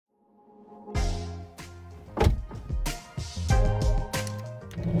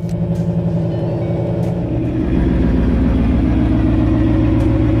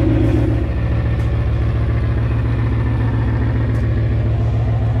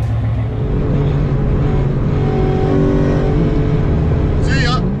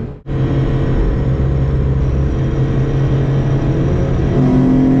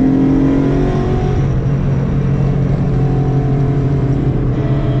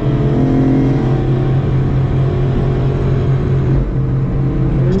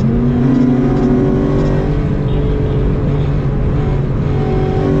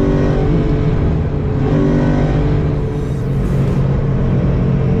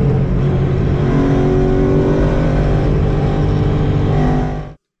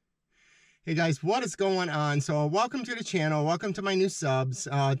Hey guys, what is going on? So welcome to the channel. Welcome to my new subs.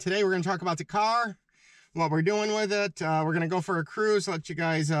 Today we're going to talk about the car, what we're doing with it. We're going to go for a cruise, let you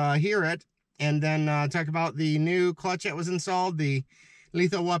guys hear it, and then talk about the new clutch that was installed, the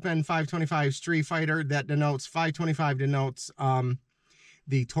Lethal Weapon 525 Street Fighter. That denotes 525 denotes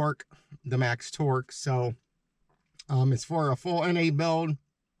the torque, the max torque. So it's for a full NA build.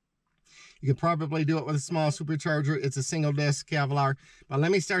 You could probably do it with a small supercharger. It's a single disc Kevlar. But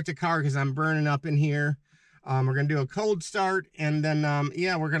let me start the car because I'm burning up in here. We're going to do a cold start. And then,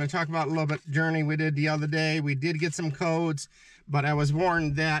 yeah, we're going to talk about a little bit journey we did the other day. We did get some codes, but I was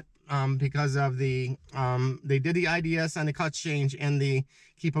warned that because of the, they did the IDS on the clutch change and the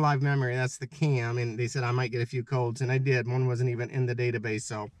keep alive memory. That's the CAM. And they said I might get a few codes. And I did. One wasn't even in the database.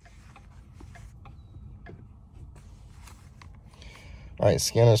 So. All right,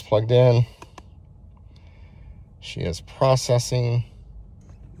 scanner's plugged in. She is processing.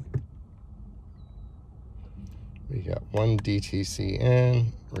 We got one DTC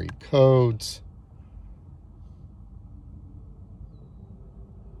in, read codes.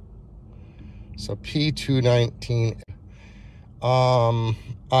 So P219.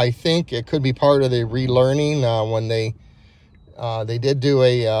 I think it could be part of the relearning when they did do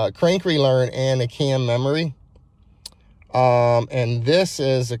a crank relearn and a CAM memory. And this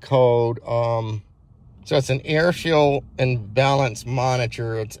is a code, so it's an air fuel imbalance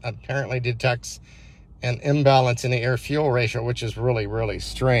monitor. It apparently detects an imbalance in the air fuel ratio, which is really, really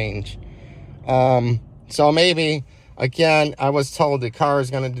strange. So maybe, again, I was told the car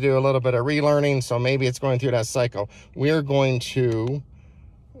is going to do a little bit of relearning, so maybe it's going through that cycle. We're going to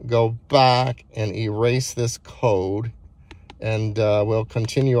go back and erase this code, and we'll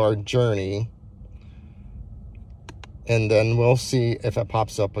continue our journey. And then we'll see if it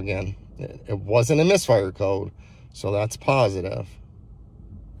pops up again. It wasn't a misfire code, so that's positive.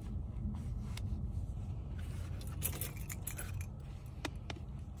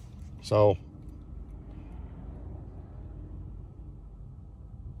 So,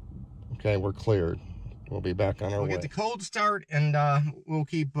 okay, we're cleared. We'll be back on our way. We'll get the cold start, and we'll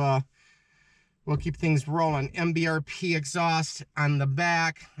keep things rolling. MBRP exhaust on the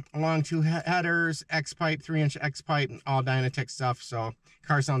back, along two headers, X-pipe, 3-inch X-pipe, all Dynatech stuff. So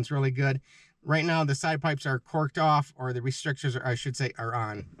car sounds really good. Right now, the side pipes are corked off, or the restrictors, I should say, are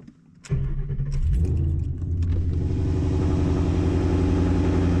on.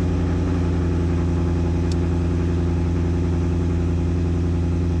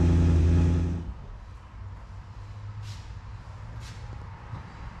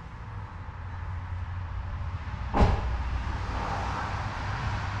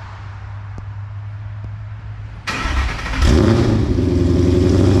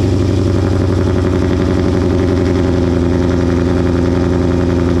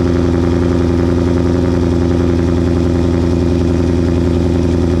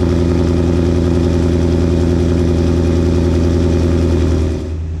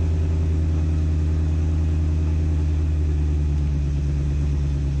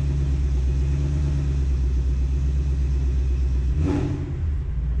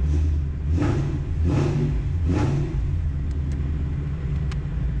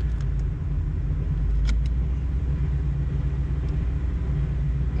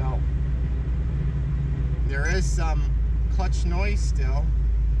 There is some clutch noise still.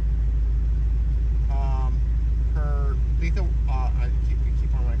 Per Lethal, I keep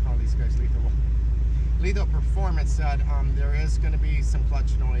on calling these guys Lethal Performance said there is going to be some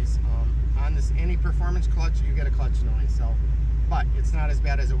clutch noise. On this, any performance clutch, you get a clutch noise. So, but it's not as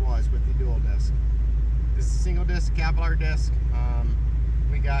bad as it was with the dual disc. This is a single disc, Kevlar disc.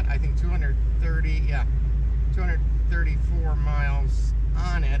 We got, I think, 234 miles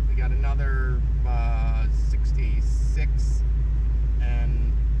on it. We got another 66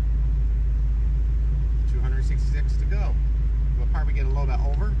 and 266 to go. We'll probably get a little bit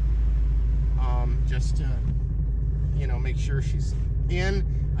over, just to, you know, make sure she's in.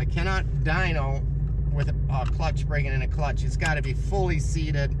 I cannot dyno with a clutch breaking in a clutch. It's got to be fully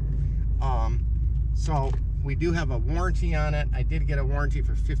seated. So we do have a warranty on it. I did get a warranty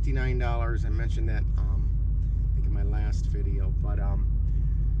for $59. I mentioned that I think in my last video, but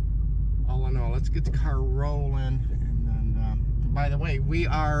all in all, let's get the car rolling. And then, by the way, we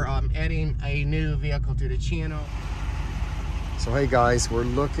are adding a new vehicle to the channel. So hey guys, we're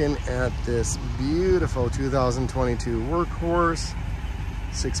looking at this beautiful 2022 Workhorse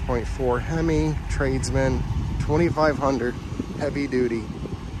 6.4 Hemi Tradesman 2500 heavy duty.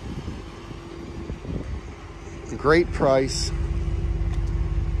 Great price,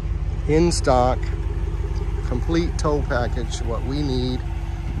 in stock, complete tow package, what we need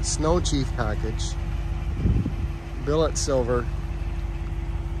Snow Chief package. Billet silver.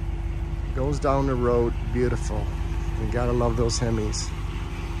 Goes down the road, beautiful. You gotta love those Hemis.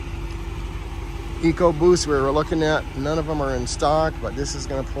 Eco Boost we were looking at, none of them are in stock, but this is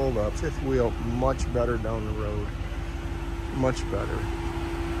gonna pull the fifth wheel much better down the road. Much better.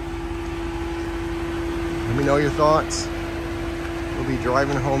 Let me know your thoughts. We'll be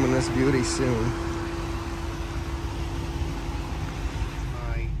driving home in this beauty soon.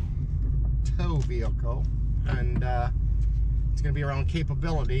 My tow vehicle, and it's gonna be around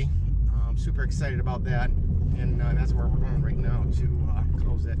capability. I'm super excited about that, and that's where we're going right now to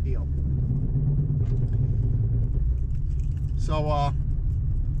close that deal. So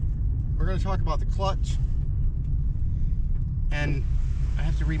we're going to talk about the clutch, and I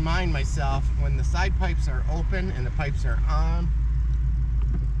have to remind myself when the side pipes are open and the pipes are on,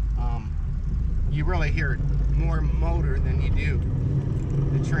 you really hear more motor than you do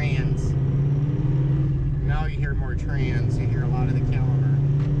the trans. Now you hear more trans, you hear a lot of the caliper.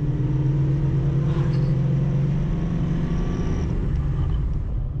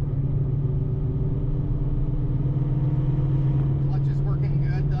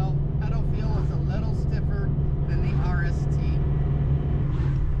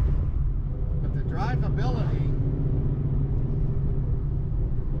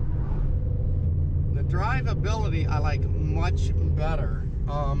 Drivability I like much better.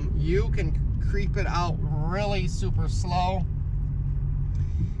 You can creep it out really super slow.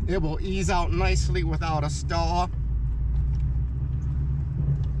 It will ease out nicely without a stall.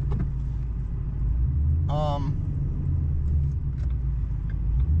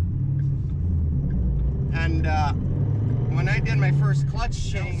 And when I did my first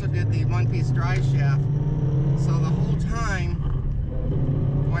clutch change, I also did the one-piece drive shaft. So the whole time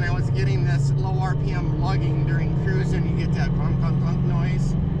when I was getting this low RPM lugging during cruising, you get that clunk, clunk, clunk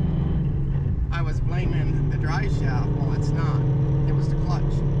noise. I was blaming the drive shaft. Well, it's not. It was the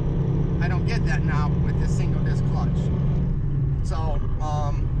clutch. I don't get that now with this single disc clutch. So,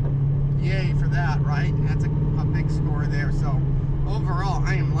 yay for that, right? That's a big score there. So, overall,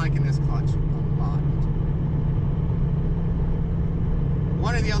 I am liking this clutch a lot.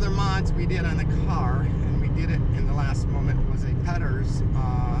 One of the other mods we did on the car, and we did it in the last moment, was a Petters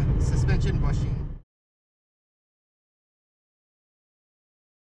suspension bushing.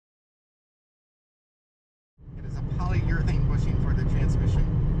 It is a polyurethane bushing for the transmission.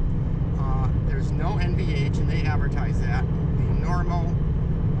 There's no NVH, and they advertise that. The normal,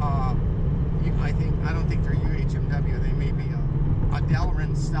 I don't think they're UHMW. They may be a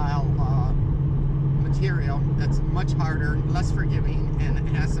Delrin style material that's much harder, less forgiving, and it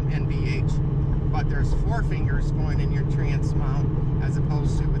has some NVH. But there's 4 fingers going in your trans mount, as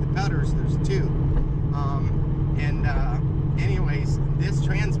opposed to with the Petters there's 2. Anyways, this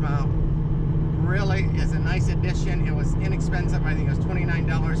trans mount really is a nice addition. It was inexpensive. I think it was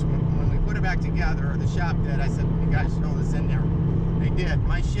 $29. When we put it back together, or the shop did, I said, you guys throw this in there. They did.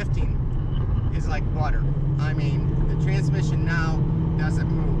 My shifting is like butter. I mean, the transmission now doesn't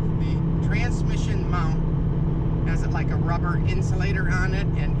move. The transmission mount has like a rubber insulator on it,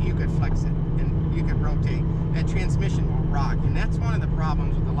 and you could flex it and you could rotate. That transmission will rock, and that's one of the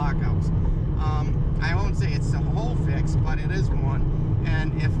problems with the lockouts. I won't say it's the whole fix, but it is one.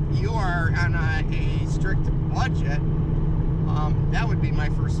 And if you are on a strict budget, that would be my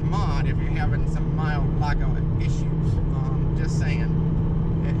first mod if you're having some mild lockout issues. Just saying,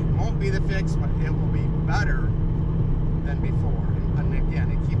 it won't be the fix, but it will be better than before. And again,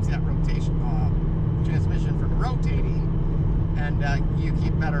 it keeps that rotation, transmission from rotating, and you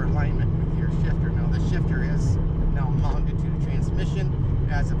keep better alignment with your shifter. Now the shifter is now mounted to the transmission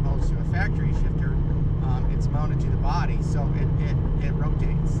as opposed to a factory shifter. It's mounted to the body, so it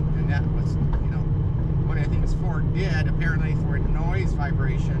rotates, and that was, you know, one of the things Ford did, apparently for noise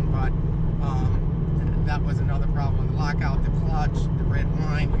vibration, but that was another problem. The lockout, the clutch, the red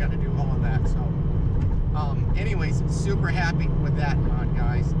line, you got to do all of that. So anyways, super happy with that mod,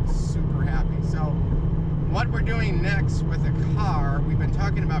 guys, super happy. So what we're doing next with the car, we've been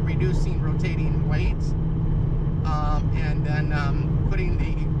talking about reducing rotating weight, and then putting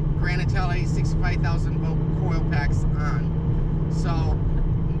the Granatelli 65,000 volt coil packs on. So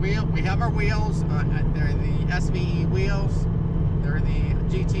we have our wheels on. They're the SVE wheels. They're the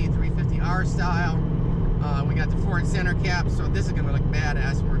GT 350R style. We got the Ford center cap, so this is gonna look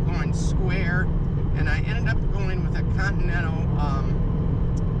badass. We're going square, and I ended up going with a Continental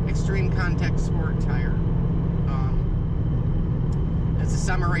Extreme Contact Sport tire. It's a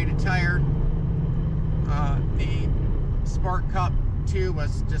summer rated tire. The Sport Cup 2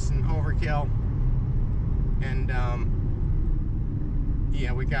 was just an overkill, and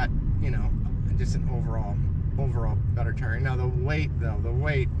yeah, we got, you know, just an overall better tire. Now the weight though, the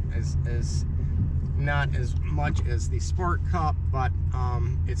weight is not as much as the Sport Cup, but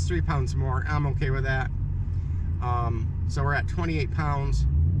it's 3 pounds more. I'm okay with that. So we're at 28 pounds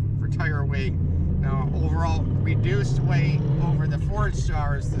for tire weight. Now overall reduced weight over the Ford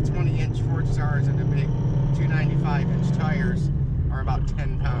Stars, the 20-inch Ford Stars and the big 295-inch tires are about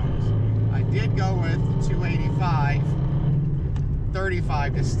 10 pounds. I did go with 285,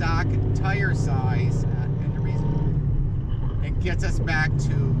 35 to stock tire size, and the reason it gets us back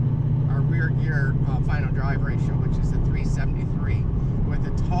to our rear gear final drive ratio, which is a 373. With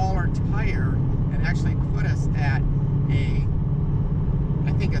a taller tire, it actually put us at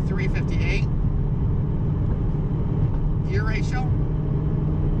I think a 358 gear ratio.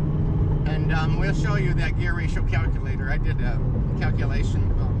 And we'll show you that gear ratio calculator. I did a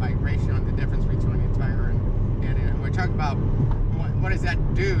calculation by ratio on the difference between a tire and we're talking about what does that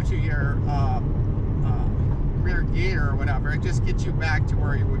do to your rear gear or whatever. It just gets you back to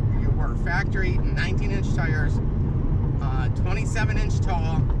where you were. Factory 19-inch tires, 27-inch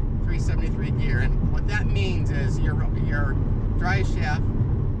tall, 373 gear. And what that means is your drive shaft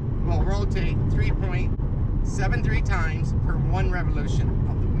will rotate 3.73 times per 1 revolution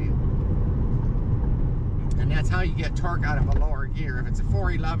of the wheel. And that's how you get torque out of a lower gear. If it's a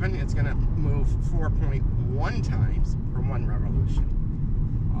 411, it's going to move 4.1 times per 1 revolution.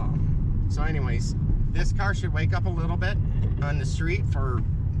 So anyways, this car should wake up a little bit on the street for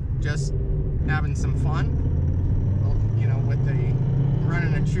just having some fun, you know, with the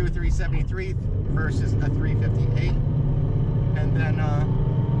running a true 373 versus a 358. And then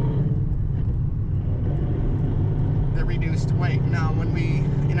the reduced weight. Now when we,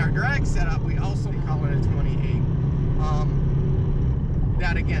 in our drag setup, we also call it a 28.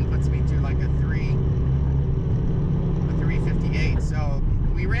 That again puts me to like a 358. So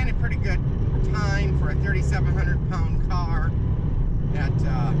we ran a pretty good time for a 3,700 pound car at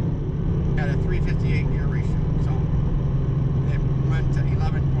a 358 gear ratio. So it went to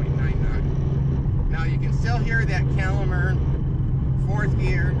 11.99. Now you can still hear that Kevlar 4th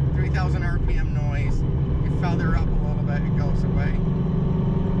gear, 3,000 RPM noise. You feather up a little bit, it goes away.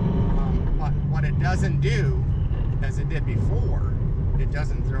 But what it doesn't do, as it did before, it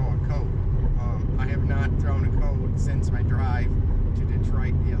doesn't throw a code. I have not thrown a code since my drive to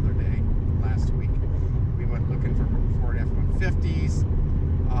Detroit the other day, last week. We went looking for Ford F-150s.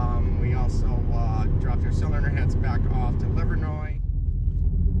 We also dropped our cylinder heads back off to Livernois.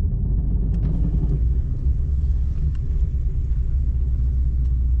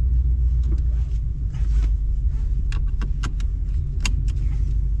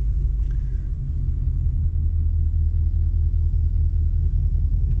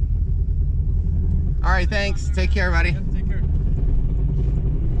 All right, thanks. Take care, buddy. Yep, take care.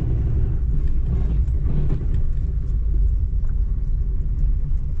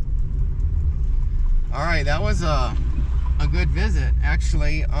 All right, that was a good visit,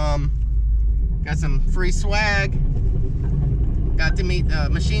 actually. Got some free swag. Got to meet the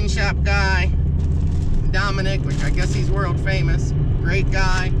machine shop guy, Dominic, which I guess he's world famous. Great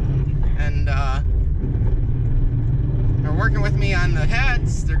guy. And they're working with me on the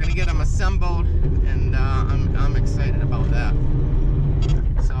heads. They're gonna get them assembled, and I'm excited about that.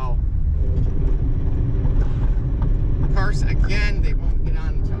 So, of course, again, they won't get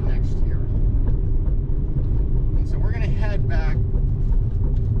on until next year. And so we're gonna head back.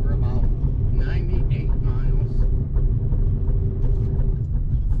 We're about 98 miles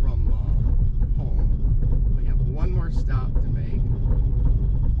from home. We have one more stop to make.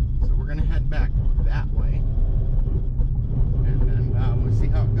 So we're gonna head back that way. We'll see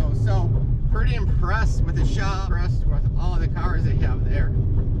how it goes. So, pretty impressed with the shop, impressed with all of the cars they have there.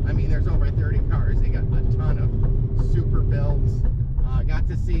 I mean, there's over 30 cars. They got a ton of super builds. Got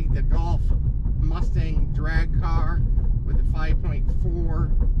to see the Golf Mustang drag car with the 5.4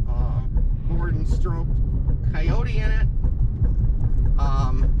 board and stroke Coyote in it.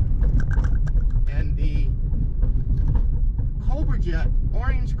 And the Cobra Jet,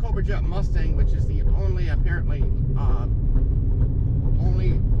 orange Cobra Jet Mustang, which is the only, apparently,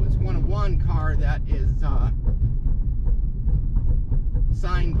 was one car that is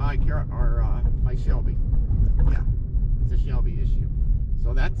signed by by Shelby. Yeah, it's a Shelby issue.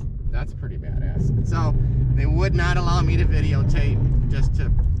 So that's pretty badass. So they would not allow me to videotape just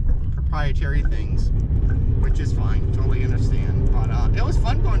to proprietary things, which is fine, totally understand. But it was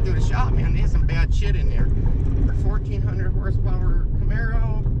fun going through the shop, man. They had some bad shit in there. 1,400 horsepower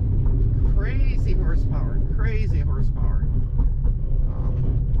Camaro, crazy horsepower, crazy horsepower.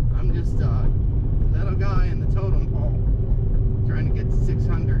 I'm just a little guy in the totem pole trying to get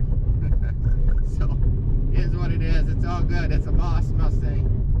all good. It's a Boss Mustang,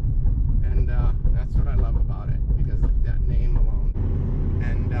 and that's what I love about it, because of that name alone.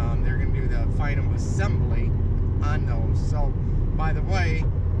 And they're going to do the final assembly on those. So, by the way,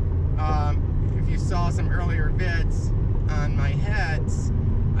 if you saw some earlier vids on my heads,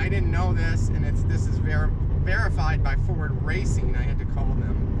 I didn't know this, and this is verified by Ford Racing. I had to call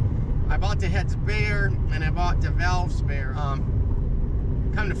them. I bought the heads bare, and I bought the valves bare.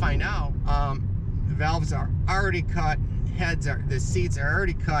 Come to find out, the valves are already cut, the seats are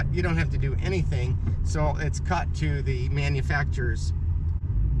already cut. You don't have to do anything. So it's cut to the manufacturer's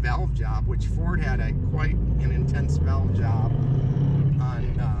valve job, which Ford had quite an intense valve job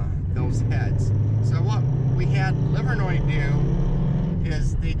on those heads. So what we had Livernois do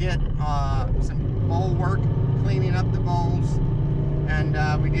is they did some bowl work, cleaning up the bowls, and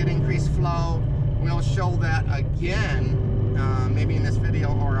we did increase flow. We'll show that again, maybe in this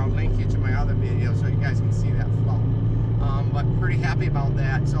video, or I'll link you to my other video so you guys can see that flow. But pretty happy about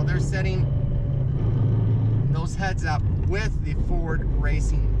that. So they're setting those heads up with the Ford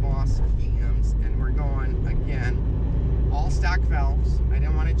Racing Boss cams, and we're going again all stock valves. I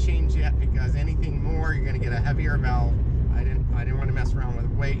didn't want to change yet, because anything more, you're going to get a heavier valve. I didn't want to mess around with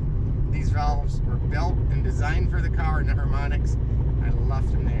weight. These valves were built and designed for the car and the harmonics. I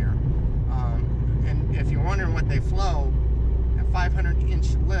left them there. And if you're wondering what they flow, a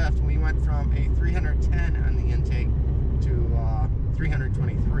 500-inch lift, we went from a 310 on the intake to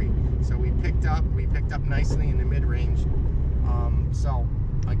 323. So we picked up nicely in the mid-range. So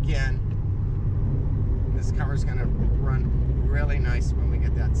again, this car is going to run really nice when we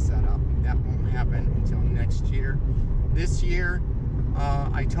get that set up. That won't happen until next year. This year,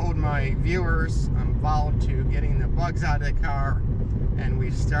 I told my viewers I'm vowed to getting the bugs out of the car, and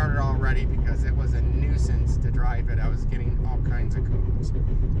we've started already, because it was a nuisance to drive it. I was getting all kinds of codes,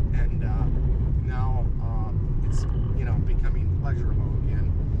 and now it's, you know, becoming pleasurable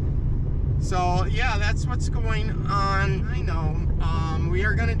again. So yeah, that's what's going on. I know we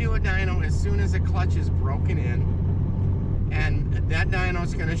are going to do a dyno as soon as the clutch is broken in, and that dyno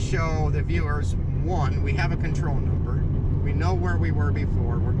is going to show the viewers, one, we have a control number, we know where we were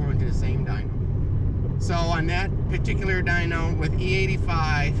before, we're going to the same dyno. So on that particular dyno with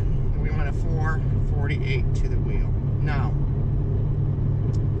E85, we went a 448 to the wheel. Now,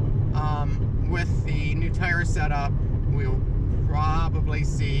 with the new tire setup, we'll probably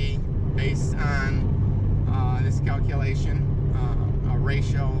see, based on this calculation, a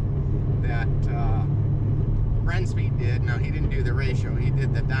ratio that Brenspeed did. Now, he didn't do the ratio, he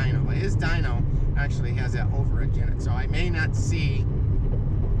did the dyno. But his dyno actually has that overage in it. So I may not see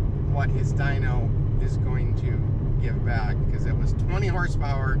what his dyno is going to give back, because it was 20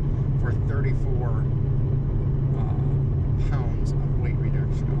 horsepower for 34 pounds of weight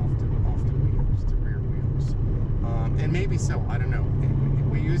reduction off the wheels, the rear wheels. And maybe so, I don't know.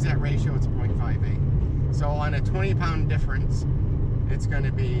 We use that ratio, it's 0.58. So on a 20-pound difference, it's going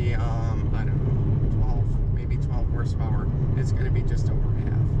to be, I don't know, 12, maybe 12 horsepower. It's going to be just over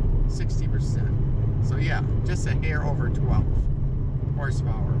half, 60%. So yeah, just a hair over 12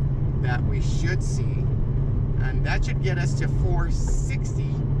 horsepower that we should see, and that should get us to 460.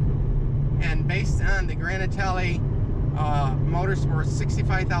 And based on the Granatelli Motorsports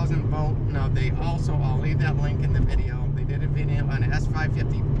 65,000 volt, now they also, I'll leave that link in the video, they did a video on an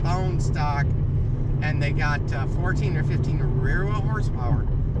S550 bone stock, and they got 14 or 15 rear wheel horsepower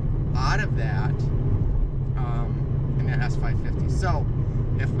out of that in the S550. So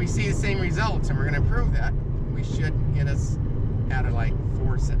if we see the same results, and we're going to prove that, we should get us at a like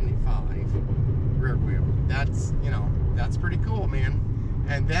 475 rear wheel. That's, you know, that's pretty cool, man.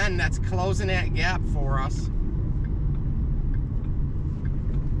 And then that's closing that gap for us.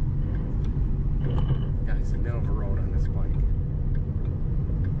 Guys, the middle of the road on this bike.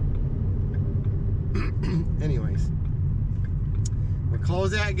 Anyways, we'll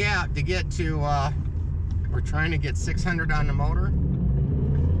close that gap to get to, we're trying to get 600 on the motor.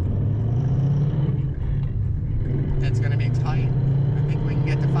 It's going to be tight. I think we can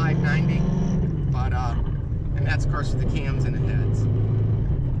get to 590, but and that's of course with the cams and the heads.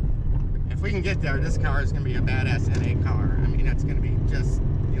 If we can get there, this car is going to be a badass NA car. I mean, it's going to be just,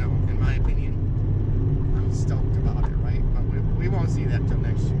 you know, in my opinion, I'm stoked about it, right? But we won't see that till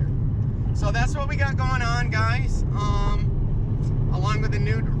next year. So that's what we got going on, guys. Along with the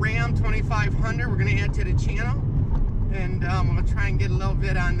new Ram 2500, we're going to add to the channel, and we'll try and get a little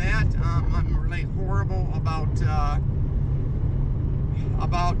vid on that. I'm really horrible about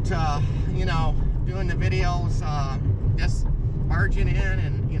you know, doing the videos, just barging in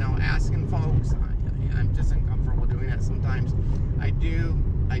and, you know, asking folks. I'm just uncomfortable doing that sometimes. I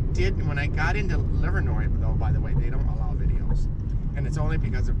did when I got into Livernois, though, by the way, they don't allow videos, and it's only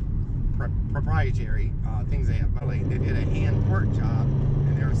because of proprietary things they have. But like, they did a hand port job,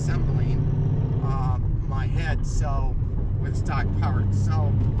 and they're assembling my head with stock parts.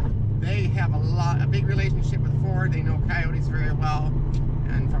 So they have a big relationship with Ford. They know Coyotes very well,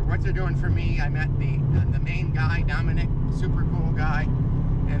 and for what they're doing for me, I met the main guy, Dominic, super cool guy,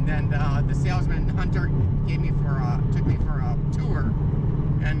 and then the salesman Hunter took me for a tour,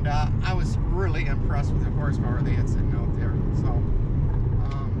 and I was really impressed with the horsepower they had sitting out there.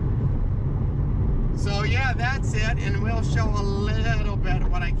 So yeah, that's it, and we'll show a little bit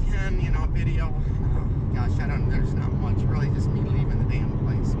of what I can, you know, video. Oh, gosh, there's not much, really, just me leaving the damn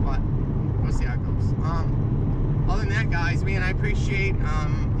place, but we'll see how it goes. Other than that, guys, I appreciate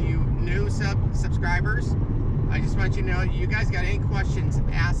you new subscribers. I just want you to know, you guys got any questions,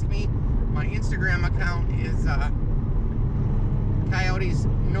 ask me. My Instagram account is Coyotes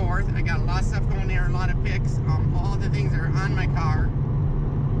North. I got a lot of stuff going there, a lot of pics. All the things that are on my car,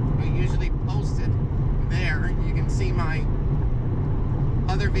 we usually post it there. You can see my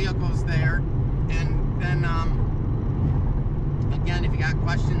other vehicles there. And then, again, if you got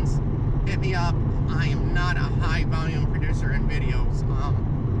questions, hit me up. I am not a high volume producer in videos.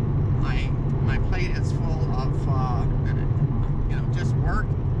 My plate is full of, you know, just work,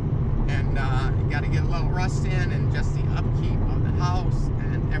 and got to get a little rust in, and just the upkeep of the house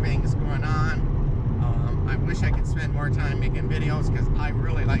and everything that's going on. I wish I could spend more time making videos, because I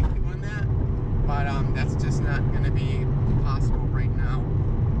really like doing that, but that's just not going to be possible right now.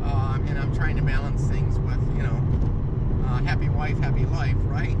 And I'm trying to balance things with, you know, happy wife, happy life,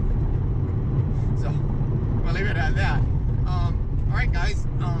 right? So we'll leave it at that. Alright, guys,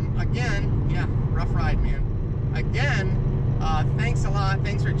 again, yeah, rough ride, man. Again, thanks a lot,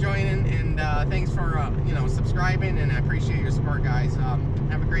 thanks for joining, and thanks for you know, subscribing, and I appreciate your support, guys.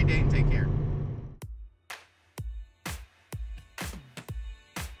 Have a great day and take care.